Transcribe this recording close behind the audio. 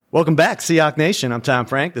Welcome back, Seahawk Nation. I'm Tom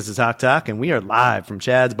Frank. This is Hawk Talk, and we are live from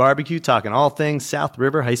Chad's Barbecue talking all things South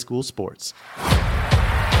River High School sports.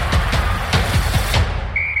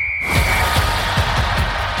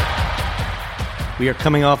 We are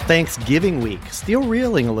coming off Thanksgiving week, still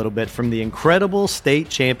reeling a little bit from the incredible state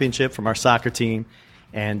championship from our soccer team,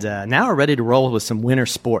 and now we're ready to roll with some winter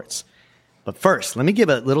sports. But first, let me give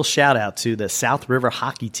a little shout-out to the South River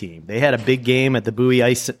hockey team. They had a big game at the Bowie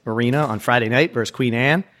Ice Arena on Friday night versus Queen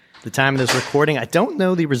Anne. At the time of this recording, I don't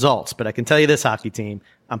know the results, but I can tell you this, hockey team,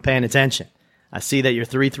 I'm paying attention. I see that you're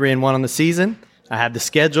 3-1 on the season. I have the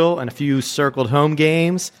schedule and a few circled home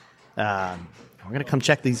games. We're going to come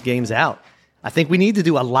check these games out. I think we need to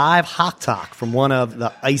do a live Hawk Talk from one of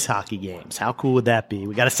the ice hockey games. How cool would that be?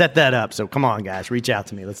 We got to set that up, so come on, guys. Reach out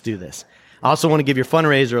to me. Let's do this. I also want to give your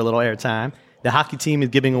fundraiser a little airtime. The hockey team is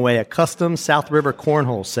giving away a custom South River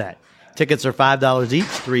cornhole set. Tickets are $5 each,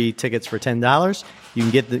 3 tickets for $10. You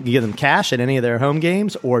can give them cash at any of their home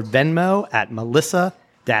games or Venmo at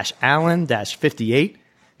Melissa-Allen-58.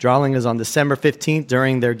 Drawing is on December 15th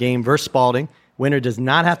during their game versus Spalding. Winner does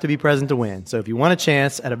not have to be present to win. So if you want a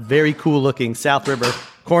chance at a very cool-looking South River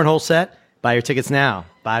cornhole set, buy your tickets now.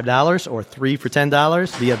 $5 or 3 for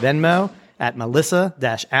 $10 via Venmo at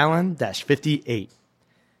Melissa-Allen-58.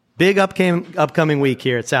 Big upcoming week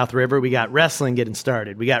here at South River. We got wrestling getting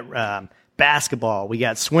started. We got basketball. We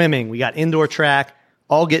got swimming. We got indoor track,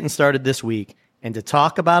 all getting started this week. And to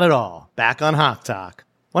talk about it all, back on Hawk Talk,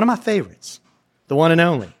 one of my favorites, the one and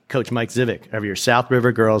only, Coach Mike Zivic of your South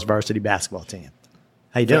River girls varsity basketball team.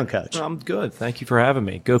 How you doing, Coach? I'm good. Thank you for having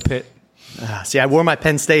me. Go Pitt. See, I wore my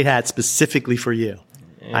Penn State hat specifically for you.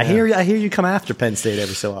 Yeah. I hear you come after Penn State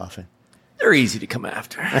every so often. They're easy to come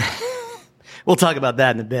after. We'll talk about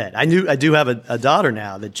that in a bit. I do have a daughter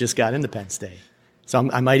now that just got into Penn State. So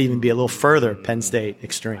I might even be a little further Penn State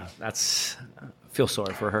extreme. I feel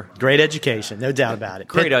sorry for her. Great education, no doubt about it.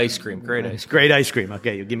 Great ice cream. Great ice cream. Great ice cream.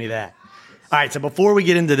 Okay, you give me that. All right, so before we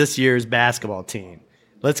get into this year's basketball team,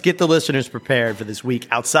 let's get the listeners prepared for this week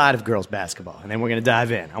outside of girls basketball, and then we're going to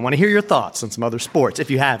dive in. I want to hear your thoughts on some other sports,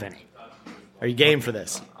 if you have any. Are you game for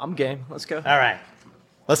this? I'm game. Let's go. All right.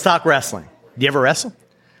 Let's talk wrestling. Do you ever wrestle?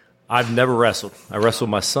 I've never wrestled. I wrestled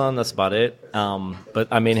my son. That's about it. But,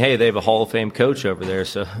 I mean, hey, they have a Hall of Fame coach over there,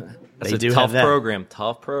 so that's a tough program.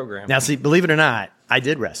 Tough program. Now, see, believe it or not, I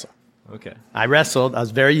did wrestle. Okay. I wrestled. I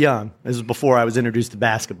was very young. This was before I was introduced to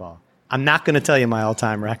basketball. I'm not going to tell you my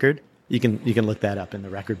all-time record. You can look that up in the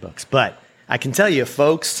record books. But I can tell you,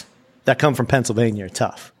 folks that come from Pennsylvania are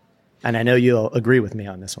tough. And I know you'll agree with me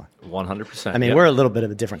on this one. 100%. I mean, We're a little bit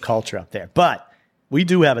of a different culture up there. But we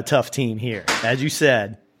do have a tough team here. As you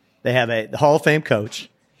said, they have the Hall of Fame coach.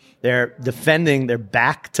 They're defending their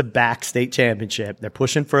back-to-back state championship. They're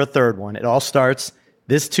pushing for a third one. It all starts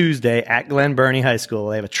this Tuesday at Glen Burnie High School.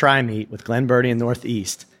 They have a tri-meet with Glen Burnie and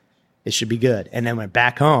Northeast. It should be good. And then we're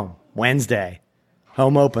back home Wednesday,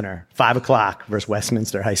 home opener, 5 o'clock versus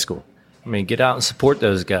Westminster High School. I mean, get out and support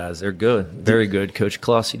those guys. They're good. Very good. Coach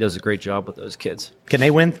Kluss, he does a great job with those kids. Can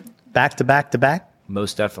they win back-to-back-to-back?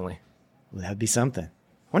 Most definitely. Well, that would be something. I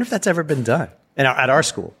wonder if that's ever been done at our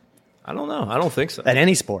school. I don't know. I don't think so. At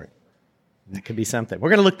any sport. That could be something. We're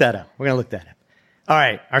going to look that up. All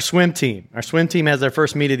right, our swim team. Our swim team has their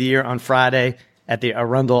first meet of the year on Friday at the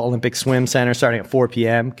Arundel Olympic Swim Center starting at 4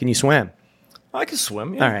 p.m. Can you swim? I can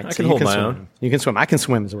swim, yeah. All right, I can hold my own. You can swim. I can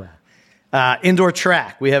swim as well. Indoor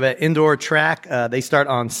track. We have an indoor track. They start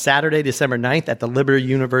on Saturday, December 9th at the Liberty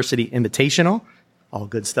University Invitational. All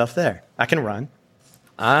good stuff there. I can run.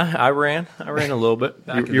 I ran a little bit.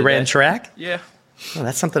 You ran track? Yeah. Oh,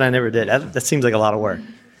 that's something I never did. That seems like a lot of work.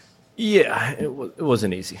 Yeah, it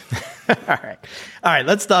wasn't easy. All right,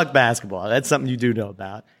 let's talk basketball. That's something you do know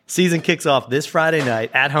about. Season kicks off this Friday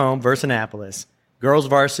night at home versus Annapolis. Girls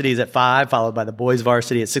varsity is at 5, followed by the boys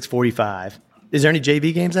varsity at 6:45. Is there any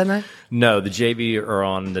JV games that night? No, the JV are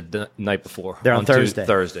on the night before. They're on Thursday.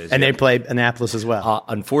 Thursdays. And they play Annapolis as well.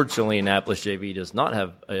 Unfortunately, Annapolis JV does not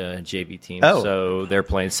have a JV team, Oh. So they're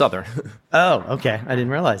playing Southern. Oh, okay. I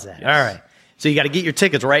didn't realize that. Yes. All right. So you got to get your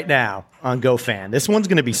tickets right now on GoFan. This one's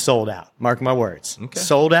going to be sold out. Mark my words. Okay.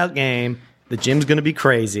 Sold out game. The gym's going to be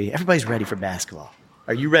crazy. Everybody's ready for basketball.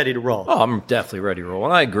 Are you ready to roll? Oh, I'm definitely ready to roll.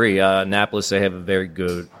 And I agree. Annapolis, they have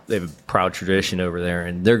a proud tradition over there,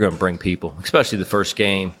 and they're going to bring people, especially the first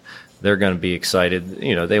game. They're going to be excited.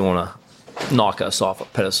 You know, they want to knock us off a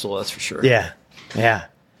pedestal, that's for sure. Yeah.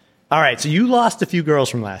 All right, so you lost a few girls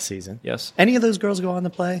from last season. Yes. Any of those girls go on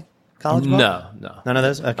to play college ball? No. None of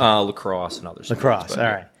those? Okay. Lacrosse and others. Lacrosse, all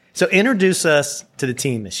right. So introduce us to the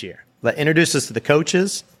team this year. Introduce us to the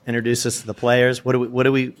coaches. Introduce us to the players. Who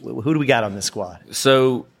do we got on this squad?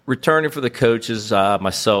 So returning for the coaches,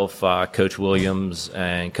 myself, Coach Williams,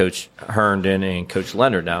 and Coach Herndon, and Coach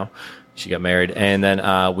Leonard now. She got married. And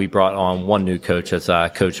then we brought on one new coach. That's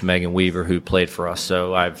Coach Megan Weaver, who played for us.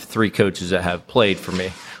 So I have 3 coaches that have played for me,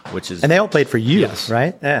 which is... And they all played for you, yes,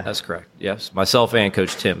 right? Yeah. That's correct. Yes. Myself and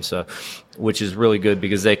Coach Tim. So, which is really good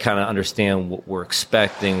because they kind of understand what we're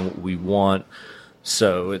expecting, what we want.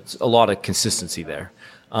 So it's a lot of consistency there.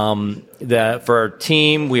 That for our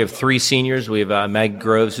team, we have 3 seniors. We have Meg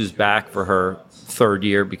Groves, who's back for her 3rd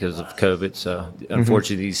year because of COVID. So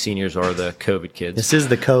unfortunately, these seniors are the COVID kids. This is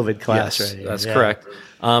the COVID class, yes, right here. That's correct.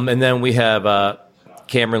 And then we have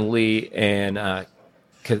Cameron Lee and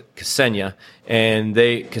Ksenia. And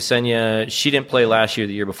Ksenia, she didn't play last year,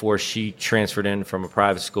 the year before. She transferred in from a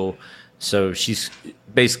private school. So she's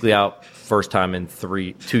basically out first time in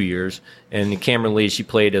 2 years. And Cameron Lee, she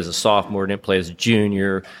played as a sophomore, didn't play as a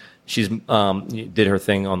junior. She's did her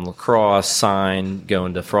thing on lacrosse, signed,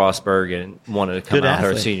 going to Frostburg, and wanted to come good out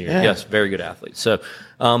athlete. her senior. Yeah. Yes, very good athlete. So,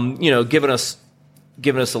 giving us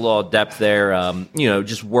a lot of depth there.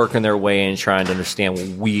 Just working their way in, trying to understand what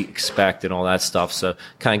we expect and all that stuff. So,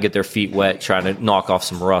 kind of get their feet wet, trying to knock off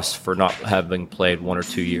some rust for not having played 1 or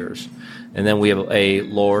 2 years. And then we have a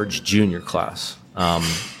large junior class,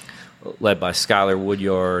 led by Skylar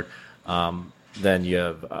Woodyard. Then you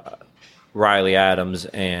have Riley Adams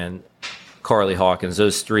and Carly Hawkins.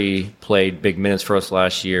 Those 3 played big minutes for us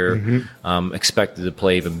last year. Expected to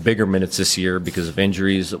play even bigger minutes this year because of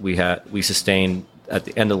injuries that we sustained at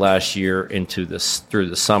the end of last year through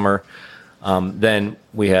the summer. Then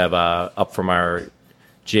we have up from our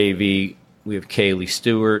JV, we have Kaylee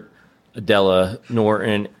Stewart, Adela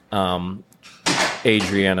Norton,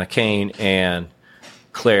 Adriana Kane, and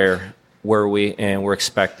Claire Werwe, and we're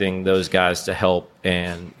expecting those guys to help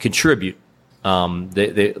and contribute.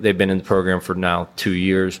 They've been in the program for now 2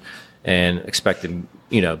 years, and expecting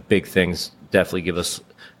big things. Definitely give us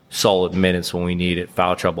solid minutes when we need it,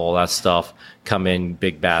 foul trouble, all that stuff. Come in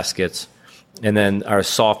big baskets, and then our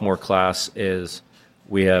sophomore class is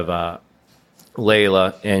we have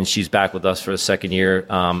Layla, and she's back with us for the 2nd year.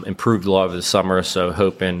 Improved a lot over the summer, so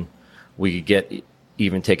hoping we could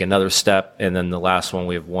take another step. And then the last one,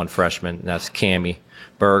 we have 1 freshman, and that's Cammie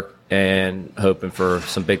Burke, and hoping for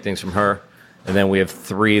some big things from her. And then we have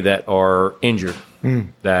 3 that are injured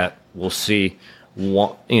that we'll see,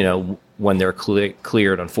 when they're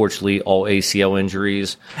cleared. Unfortunately, all ACL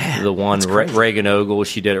injuries. Man, the one, Reagan Ogle,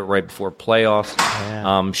 she did it right before playoffs.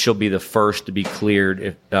 Yeah. She'll be the first to be cleared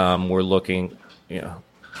if we're looking,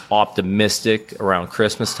 optimistic around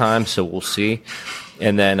Christmas time. So we'll see.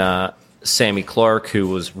 And then Sammy Clark, who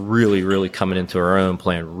was really, really coming into her own,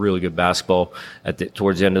 playing really good basketball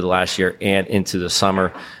towards the end of the last year and into the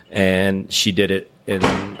summer. And she did it in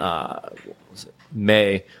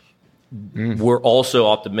May. We're also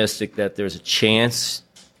optimistic that there's a chance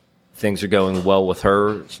things are going well with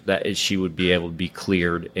her, that she would be able to be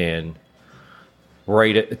cleared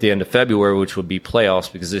right at the end of February, which would be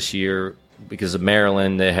playoffs, because this year, because of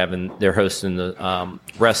Maryland, they're hosting the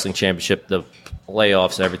wrestling championship. The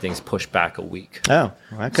layoffs and everything's pushed back a week. Oh,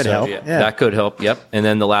 well, that could help. Yeah. That could help. Yep. And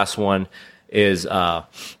then the last one is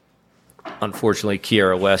unfortunately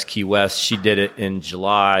Key West. She did it in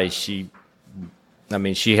July. She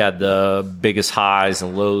had the biggest highs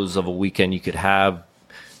and lows of a weekend you could have,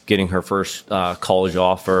 getting her first college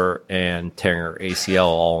offer and tearing her ACL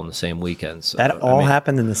all in the same weekend. So, that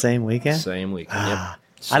happened in the same weekend? Same weekend, yep.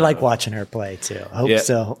 So, I like watching her play, too. I hope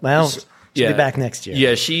so. Well, she'll be back next year.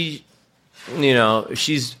 Yeah, she's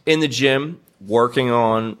in the gym working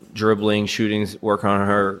on dribbling, shooting, working on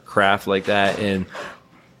her craft like that. And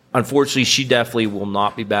unfortunately, she definitely will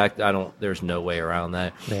not be back. There's no way around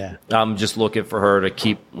that. Yeah. I'm just looking for her to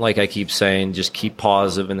keep, like I keep saying, just keep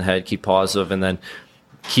positive in the head, keep positive, and then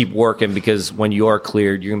keep working, because when you are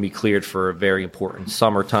cleared, you're going to be cleared for a very important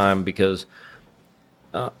summertime, because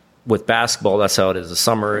with basketball, that's how it is. The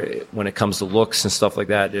summer, when it comes to looks and stuff like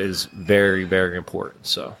that, is very, very important.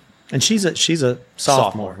 So. And she's a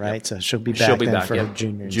sophomore, right? Yep. So she'll be back for her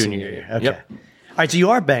junior year. Okay. Yep. All right, so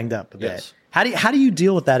you are banged up a bit. Yes. How do you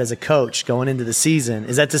deal with that as a coach going into the season?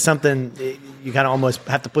 Is that just something you kind of almost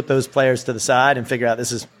have to put those players to the side and figure out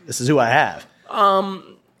this is who I have?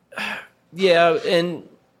 Yeah, and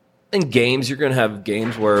in games, you're going to have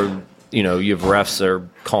games where you have refs that are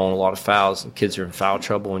calling a lot of fouls and kids are in foul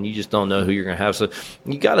trouble, and you just don't know who you're going to have. So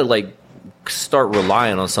you got to start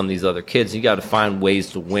relying on some of these other kids. You got to find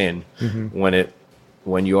ways to win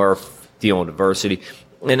when you are dealing with adversity.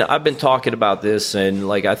 And I've been talking about this, and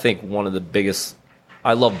I think one of the biggest,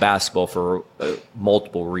 I love basketball for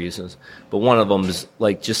multiple reasons, but one of them is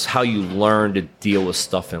just how you learn to deal with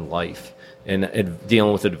stuff in life. and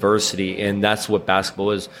dealing with adversity, and that's what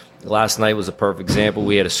basketball is. Last night was a perfect example.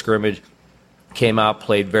 We had a scrimmage, came out,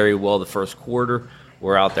 played very well the first quarter.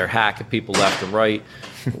 We're out there hacking people left and right.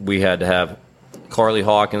 We had to have Carly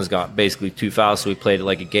Hawkins got basically 2 fouls, so we played it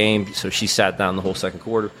like a game. So she sat down the whole second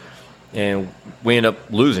quarter, and we ended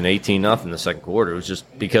up losing 18-0 in the second quarter. It was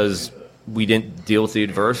just because we didn't deal with the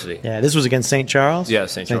adversity. Yeah, this was against St. Charles? Yeah,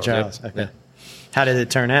 St. Charles. Yep. Okay. Yeah. How did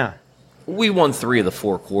it turn out? We won 3 of the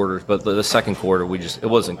 4 quarters, but the second quarter it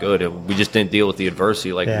wasn't good. We just didn't deal with the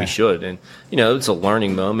adversity like we should. And it's a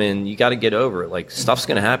learning moment, and you got to get over it. Like, stuff's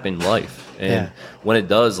going to happen in life, and when it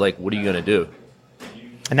does, like, what are you going to do?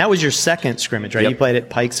 And that was your second scrimmage, right? Yep. You played at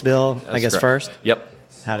Pikesville, That's I guess, correct. first. Yep.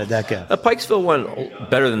 How did that go? Pikesville went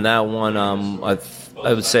better than that one.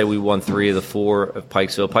 I would say we won 3 of the 4 of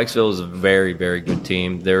Pikesville. Pikesville is a very, very good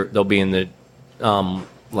team. They'll be in the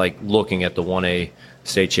looking at the 1A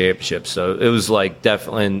state championship. So it was like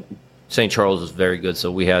definitely. And St. Charles was very good.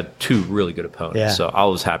 So we had 2 really good opponents. Yeah. So I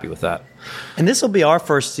was happy with that. And this will be our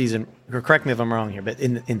first season. Correct me if I'm wrong here, but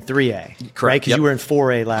in 3A, correct? Right? Because you were in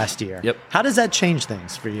 4A last year. Yep. How does that change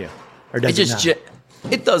things for you? Or does it not?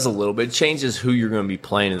 It does a little bit. It changes who you're going to be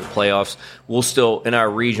playing in the playoffs. We'll still, in our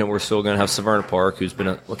region, we're still going to have Severna Park, who's been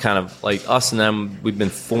a kind of like us and them. We've been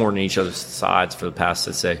thorn in each other's sides for the past,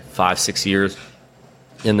 let's say, 5-6 years.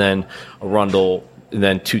 And then Arundel, and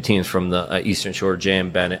then 2 teams from the Eastern Shore, Jan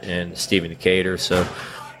Bennett and Stephen Decatur. So,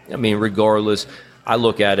 I mean, regardless, I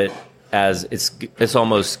look at it as it's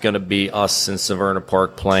almost going to be us and Severna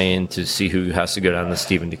Park playing to see who has to go down to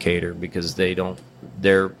Stephen Decatur, because the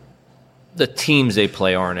teams they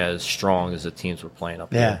play aren't as strong as the teams we're playing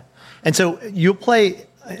up here. Yeah. And so you'll play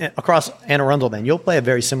across Anne Arundel then. You'll play a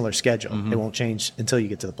very similar schedule. Mm-hmm. It won't change until you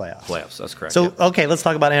get to the playoffs. Playoffs, that's correct. So, okay, let's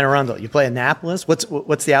talk about Anne Arundel. You play Annapolis.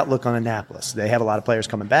 What's the outlook on Annapolis? They have a lot of players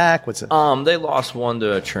coming back. What's it? They lost one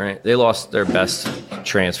to they lost their best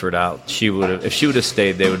transferred out. If she would have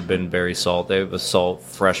stayed, they would have been very solid. They have a solid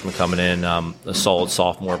freshman coming in, a solid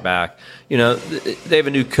sophomore back. They have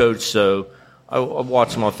a new coach, so I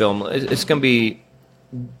watched them on film. It's going to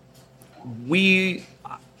be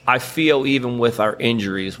I feel even with our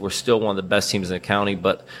injuries, we're still one of the best teams in the county,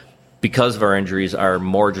 but because of our injuries, our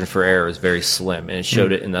margin for error is very slim, and it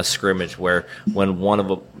showed it in the scrimmage where when one of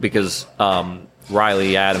them, because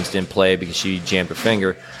Riley Adams didn't play because she jammed her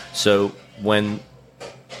finger, so when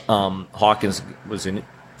Hawkins was in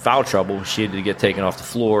foul trouble, she had to get taken off the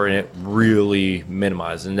floor, and it really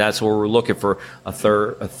minimized. And that's where we're looking for a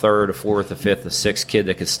third, a fourth, a fifth, a sixth kid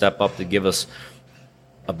that could step up to give us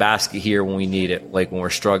a basket here when we need it, like when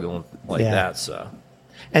we're struggling like that. So,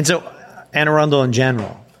 and so Anne Arundel in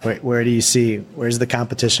general, where do you see, where's the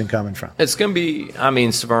competition coming from? It's going to be,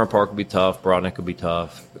 Severna Park will be tough, Broadneck will be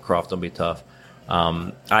tough, Crofton will be tough.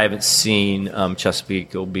 I haven't seen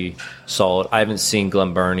Chesapeake will be solid. I haven't seen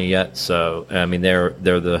Glen Burnie yet, so they're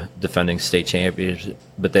the defending state champions,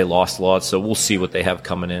 but they lost a lot, so we'll see what they have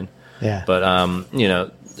coming in. Yeah. But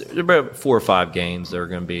there are about 4 or 5 games that are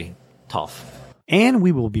going to be tough. And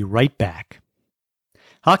we will be right back.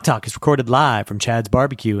 Hawk Talk is recorded live from Chad's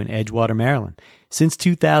Barbecue in Edgewater, Maryland. Since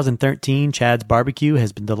 2013, Chad's Barbecue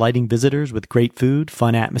has been delighting visitors with great food,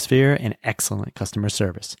 fun atmosphere, and excellent customer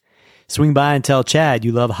service. Swing by and tell Chad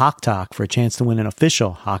you love Hawk Talk for a chance to win an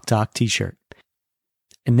official Hawk Talk t-shirt.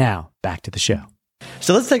 And now, back to the show.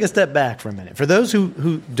 So let's take a step back for a minute. For those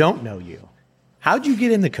who don't know you, how'd you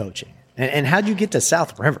get into coaching? And how'd you get to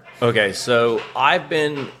South River? Okay, so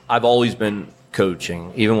I've always been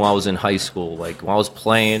coaching, even when I was in high school. Like when I was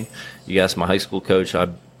playing, you ask my high school coach,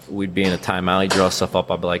 we'd be in a timeout, he'd draw stuff up,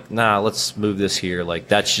 I'd be like, nah, let's move this here. Like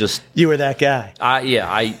that's just you were that guy.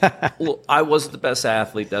 I wasn't the best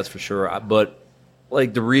athlete, that's for sure, but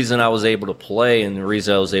like the reason I was able to play and the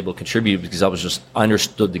reason I was able to contribute because I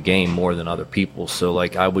understood the game more than other people. So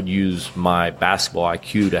like I would use my basketball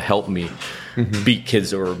IQ to help me beat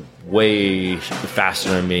kids that were way faster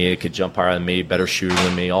than me, could jump higher than me, better shooter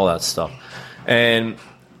than me, all that stuff. And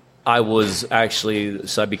I became the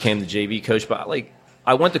JV coach, but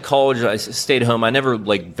I went to college, I stayed home, I never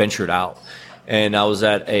ventured out. And I was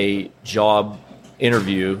at a job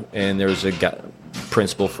interview, and there was a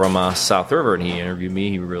principal from South River, and he interviewed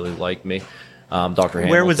me, he really liked me. Dr. Hamilton.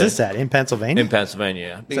 Where was this at? In Pennsylvania? In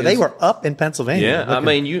Pennsylvania, yeah. So they were up in Pennsylvania.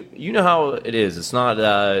 Yeah, you know how it is. It's not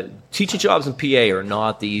teaching jobs in PA are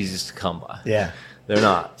not the easiest to come by. Yeah. They're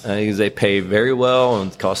not, because they pay very well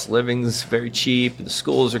and the cost of living is very cheap. The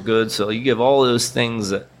schools are good, so you give all those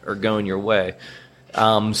things that are going your way.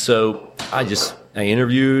 So I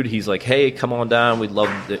interviewed. He's like, hey, come on down. We'd love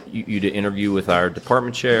you to interview with our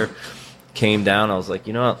department chair. Came down. I was like,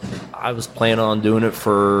 I was planning on doing it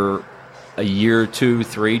for a year, 2,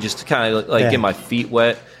 3, just to kind of like get my feet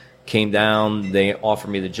wet. Came down, they offered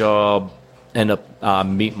me the job, ended up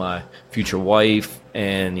meet my future wife,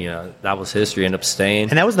 and that was history. Ended up staying.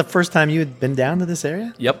 And that was the first time you had been down to this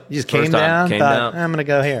area? Yep. You just came down, thought, I'm going to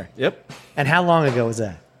go here. Yep. And how long ago was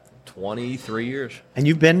that? 23 years. And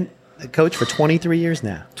you've been a coach for 23 years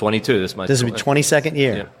now? 22. This will be 22nd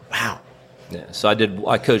year. Yeah. Wow. Yeah. So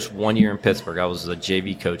I coached 1 year in Pittsburgh. I was a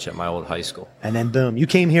JV coach at my old high school. And then boom, you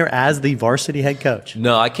came here as the varsity head coach.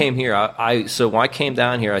 No, I came here. So when I came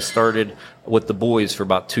down here, I started with the boys for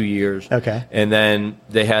about 2 years. Okay. And then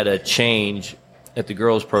they had a change at the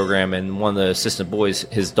girls program, and one of the assistant boys,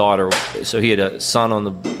 his daughter, so he had a son on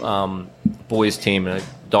the boys team and a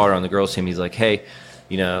daughter on the girls team. He's like, hey,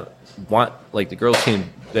 like the girls team,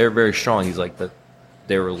 they're very strong. He's like,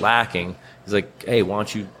 they were lacking. He's like, hey, why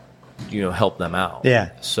don't you help them out? Yeah.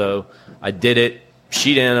 So I did it.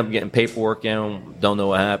 She ended up getting paperwork in. Don't know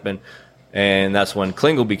what happened. And that's when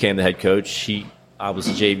Klingel became the head coach. I was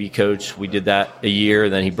a JV coach. We did that a year.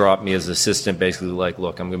 Then he brought me as assistant, basically like,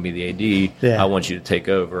 look, I'm going to be the AD. Yeah. I want you to take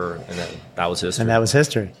over. And then that was history. And that was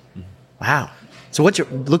history. Mm-hmm. Wow. So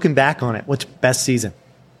looking back on it, what's your best season?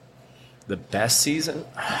 The best season?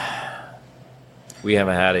 We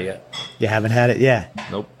haven't had it yet. You haven't had it? Yeah.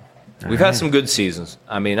 Nope. We've had some good seasons.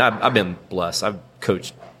 I mean, I've been blessed. I've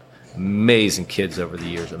coached amazing kids over the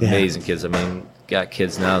years. Amazing kids. I mean, got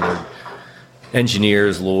kids now. They're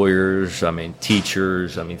engineers, lawyers,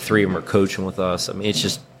 teachers. 3 of them are coaching with us. It's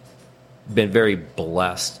just been very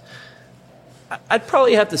blessed. I'd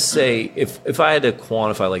probably have to say, if I had to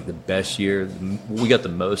quantify like the best year we got the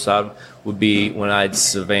most out of would be when I had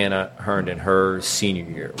Savannah Herndon, her senior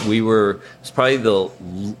year. It's probably the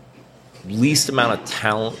least amount of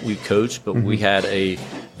talent we coached, but we had a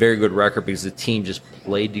very good record because the team just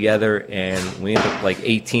played together, and we ended up like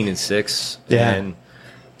 18-6. Yeah. And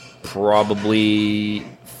probably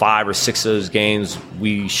 5 or 6 of those games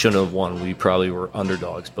we shouldn't have won. We probably were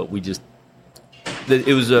underdogs, but the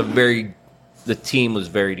team was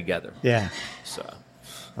very together. Yeah. So.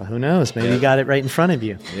 Well, who knows? Maybe you got it right in front of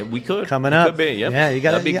you. Yeah, we could. Coming up. Could be, yep. Yeah, you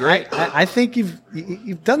got That'd be great. I think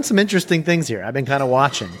you've done some interesting things here. I've been kind of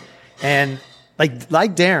watching. And like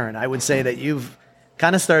Darren, I would say that you've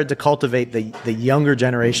kind of started to cultivate the younger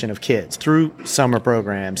generation of kids through summer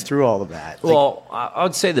programs, through all of that. Well, I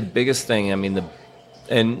would say the biggest thing,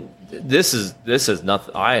 and this is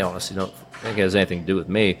nothing, I honestly don't think it has anything to do with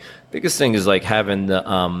me. Biggest thing is like having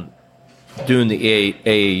doing the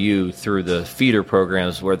AAU through the feeder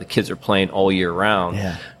programs where the kids are playing all year round.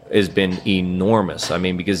 Yeah. Has been enormous.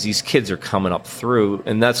 Because these kids are coming up through,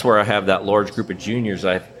 and that's where I have that large group of juniors.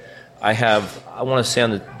 I want to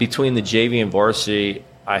say between the JV and varsity,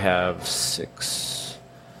 I have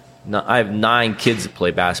 9 kids that play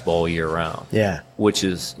basketball all year round. Yeah. Which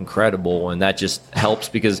is incredible, and that just helps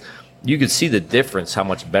because you could see the difference, how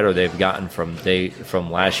much better they've gotten from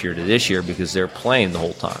last year to this year because they're playing the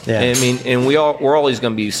whole time. Yeah. And we're always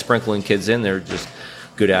going to be sprinkling kids in there, just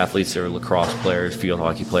good athletes. They're lacrosse players, field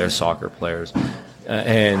hockey players, soccer players.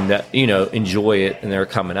 And enjoy it, and they're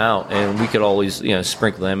coming out, and we could always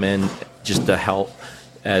sprinkle them in just to help,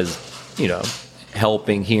 as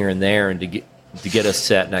helping here and there, and to get us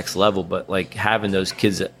to that next level. But like having those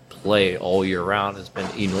kids that play all year round has been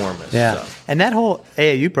enormous. Yeah, so. And that whole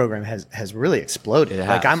AAU program has really exploded. It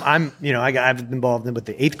has. Like I'm I've been involved with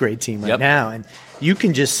the 8th grade team right now, and you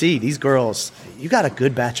can just see these girls. You got a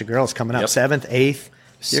good batch of girls coming up, 7th, 8th,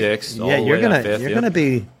 6th. Yeah, you're gonna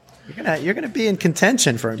be. You're going to be in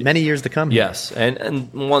contention for many years to come. Yes,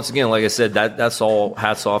 and once again, like I said, that's all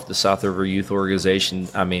hats off to South River Youth Organization.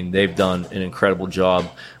 They've done an incredible job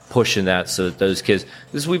pushing that so that those kids,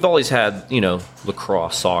 because we've always had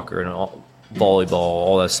lacrosse, soccer, and volleyball,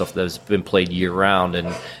 all that stuff that's been played year round,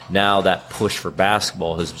 and now that push for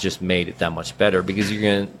basketball has just made it that much better because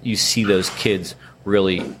you see those kids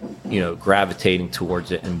really gravitating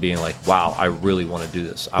towards it and being like, wow, I really want to do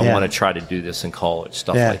this. I want to try to do this in college,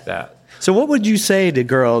 stuff like that. So what would you say to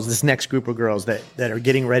girls, this next group of girls that are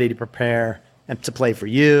getting ready to prepare and to play for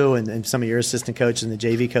you and some of your assistant coaches and the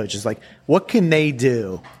JV coaches? Like, what can they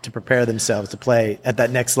do to prepare themselves to play at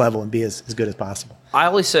that next level and be as good as possible? I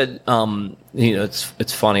always said,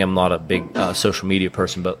 it's funny, I'm not a big social media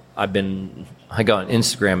person, but I got on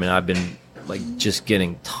Instagram and I've been like just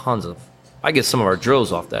getting tons of, I get some of our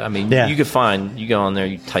drills off that. You go on there,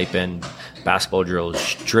 you type in basketball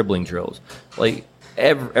drills, dribbling drills, like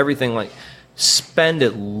everything. Like spend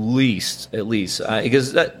at least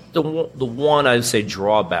because that the one I'd say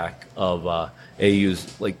drawback of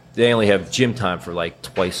AU's like they only have gym time for like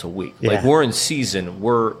twice a week. Yeah. Like we're in season,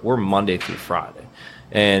 we're Monday through Friday,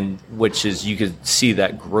 and which is you could see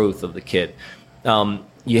that growth of the kid.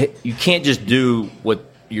 You can't just do what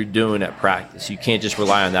you're doing at practice. You can't just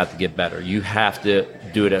rely on that to get better. You have to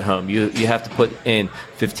do it at home. You have to put in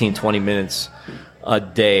 15, 20 minutes a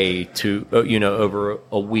day to, over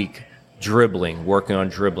a week, working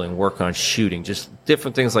on shooting, just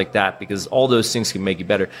different things like that, because all those things can make you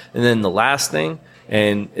better. And then the last thing,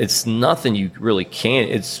 and it's nothing you really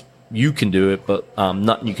you can do it, but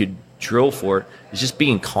nothing you could drill for it, is just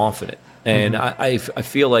being confident. And I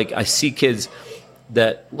feel like I see kids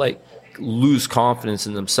that like lose confidence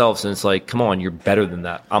in themselves, and it's like, come on, you're better than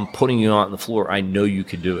that. I'm putting you on the floor. I know you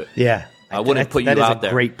can do it. Yeah. I wouldn't put you out there. That is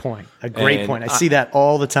a great point. I see that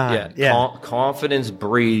all the time. Yeah. Confidence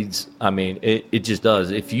breeds. I mean, it just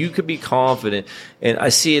does. If you could be confident, and I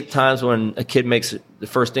see at times when a kid makes it, the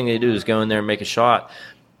first thing they do is go in there and make a shot,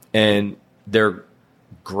 and they're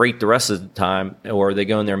great the rest of the time, or they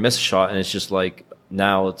go in there and miss a shot, and it's just like,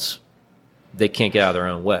 now they can't get out of their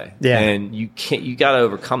own way. Yeah. And you got to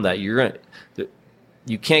overcome that.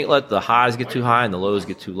 You can't let the highs get too high and the lows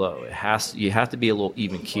get too low. You have to be a little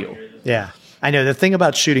even keel. Yeah. I know the thing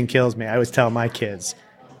about shooting kills me. I always tell my kids,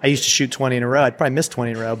 I used to shoot 20 in a row. I'd probably miss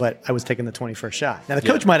 20 in a row, but I was taking the 21st shot. Now the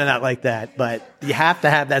coach might have not liked that, but you have to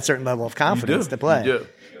have that certain level of confidence to play. You do.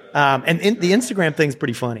 And the Instagram thing's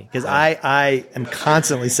pretty funny, because I am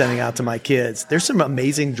constantly sending out to my kids. There's some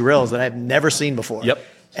amazing drills that I've never seen before. Yep.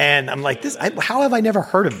 And I'm like, how have I never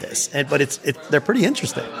heard of this? But they're pretty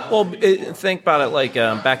interesting. Well, think about it like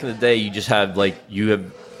back in the day, you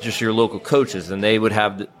have just your local coaches, and they would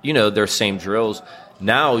have their same drills.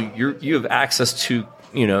 Now you have access to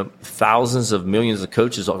thousands of millions of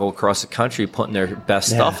coaches all across the country putting their best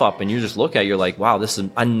stuff up, and you just look at it, you're like, wow,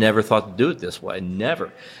 I never thought to do it this way, never.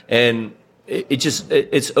 And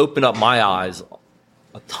it's opened up my eyes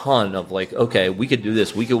a ton of like, okay, we could do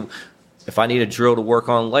this. We could. If I need a drill to work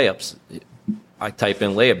on layups, I type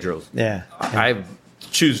in layup drills. Yeah. I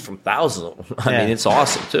choose from thousands of them. I mean, it's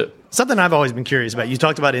awesome, too. Something I've always been curious about. You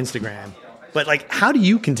talked about Instagram, but, like, how do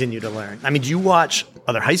you continue to learn? I mean, do you watch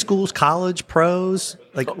other high schools, college, pros?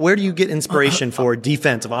 Like, where do you get inspiration for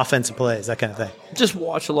defensive, offensive plays, that kind of thing? Just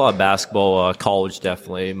watch a lot of basketball, college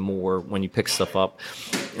definitely, more when you pick stuff up.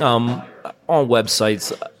 On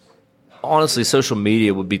websites, honestly, social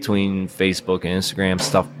media between Facebook and Instagram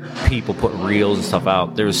stuff, people put reels and stuff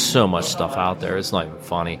out. There's so much stuff out there. It's not even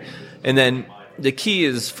funny. And then the key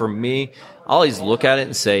is, for me, I always look at it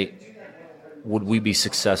and say, would we be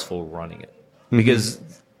successful running it? Because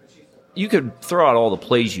you could throw out all the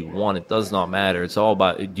plays you want. It does not matter. It's all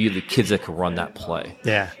about, do you have the kids that can run that play?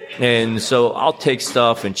 Yeah. And so I'll take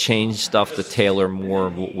stuff and change stuff to tailor more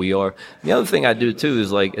of what we are. The other thing I do, too,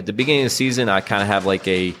 is like at the beginning of the season, I kind of have like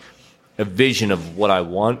a vision of what I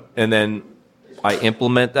want, and then I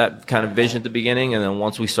implement that kind of vision at the beginning, and then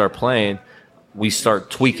once we start playing, we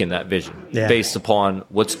start tweaking that vision based upon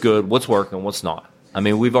what's good, what's working, what's not. I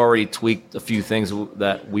mean, we've already tweaked a few things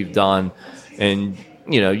that we've done, and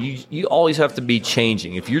you always have to be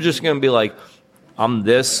changing. If you're just going to be like, I'm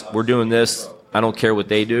this, we're doing this, I don't care what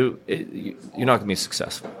they do, you're not going to be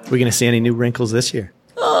successful. Are we going to see any new wrinkles this year?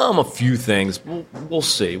 A few things. We'll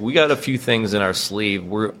see. We got a few things in our sleeve.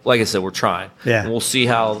 Like I said, we're trying. Yeah. We'll see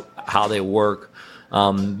how they work.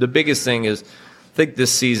 The biggest thing is, I think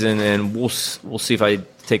this season, and we'll see if I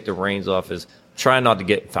take the reins off, is try not to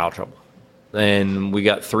get in foul trouble. And we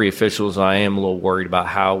got 3 officials. I am a little worried about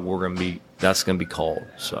how that's going to be called.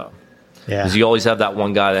 So, because you always have that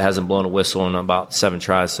one guy that hasn't blown a whistle in about 7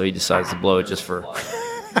 tries, so he decides to blow it just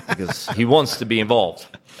because he wants to be involved.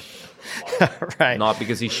 Right. Not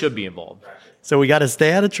because he should be involved. So we got to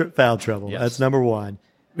stay out of foul trouble. Yes. That's number one.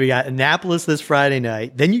 We got Annapolis this Friday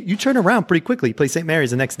night. Then you turn around pretty quickly. You play St.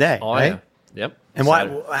 Mary's the next day. Oh, right? Yeah. Yep. And why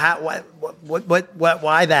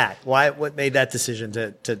that? What made that decision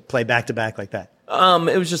to play back to back like that?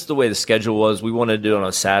 It was just the way the schedule was. We wanted to do it on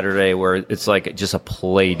a Saturday where it's like just a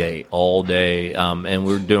play day all day. And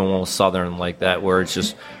we were doing one with Southern like that where it's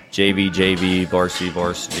just JV,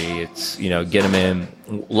 varsity. It's, get them in.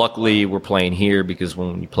 Luckily, we're playing here because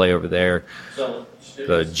when you play over there,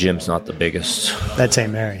 the gym's not the biggest. That's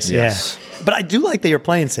St. Mary's, yes. Yeah. But I do like that you're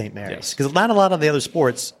playing St. Mary's because not a lot of the other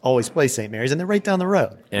sports always play St. Mary's, and they're right down the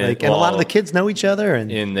road. And a lot of the kids know each other.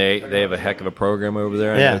 And they have a heck of a program over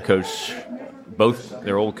there. Yeah. I know coach, both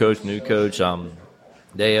their old coach, new coach,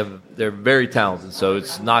 they're very talented, so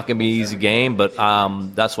it's not going to be an easy game, but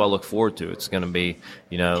that's what I look forward to. It's going to be,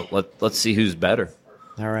 let's see who's better.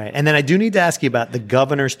 All right. And then I do need to ask you about the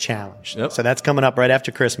Governor's Challenge. Yep. So that's coming up right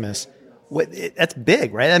after Christmas. That's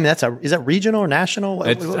big, right? I mean, is that regional or national?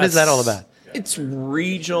 What is that all about? It's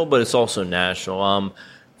regional, but it's also national.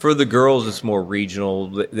 For the girls, it's more regional.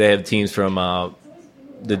 They have teams from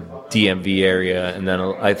the DMV area, and then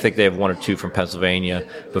I think they have one or two from Pennsylvania.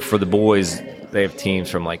 But for the boys, they have teams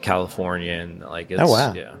from like California and like. It's, oh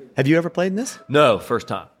wow! Yeah. Have you ever played in this? No, first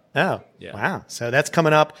time. Oh, yeah. Wow! So that's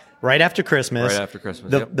coming up right after Christmas. Right after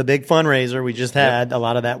Christmas. The big fundraiser we just had. Yep. A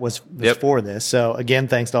lot of that was for this. So again,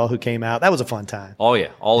 thanks to all who came out. That was a fun time. Oh yeah,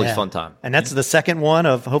 always fun time. And that's the second one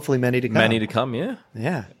of hopefully many to come. Many to come. Yeah.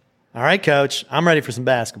 Yeah. All right, Coach. I'm ready for some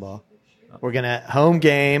basketball. We're gonna home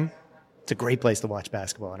game. It's a great place to watch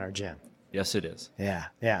basketball in our gym. Yes, it is.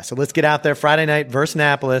 Yeah. So let's get out there Friday night versus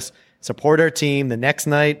Annapolis. Support our team the next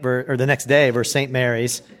night or the next day versus St.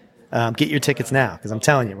 Mary's. Get your tickets now because I'm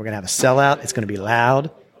telling you, we're going to have a sellout. It's going to be loud.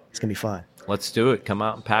 It's going to be fun. Let's do it. Come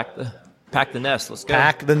out and pack the nest. Let's go.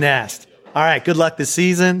 Pack the nest. All right. Good luck this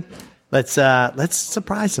season. Let's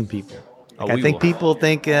surprise some people. I think people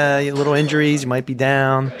think little injuries, you might be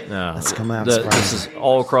down. No, let's come out. This is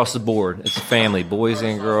all across the board. It's a family, boys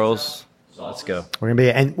and girls. Let's go. We're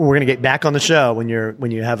gonna get back on the show when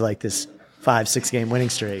you have like this 5-6 game winning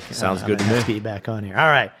streak. Sounds good to me. Get you back on here. All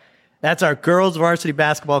right. That's our girls varsity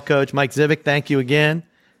basketball coach, Mike Zivic. Thank you again.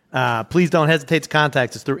 Please don't hesitate to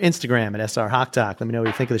contact us through Instagram at SR Hawk Talk. Let me know what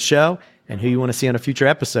you think of the show and who you want to see on a future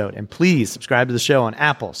episode. And please subscribe to the show on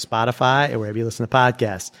Apple, Spotify, or wherever you listen to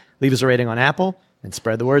podcasts. Leave us a rating on Apple and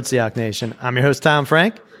spread the word, Seahawk Nation. I'm your host, Tom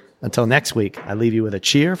Frank. Until next week, I leave you with a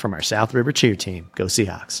cheer from our South River cheer team. Go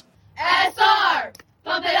Seahawks. SR!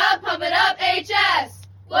 Pump it up, HS!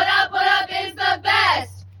 What up,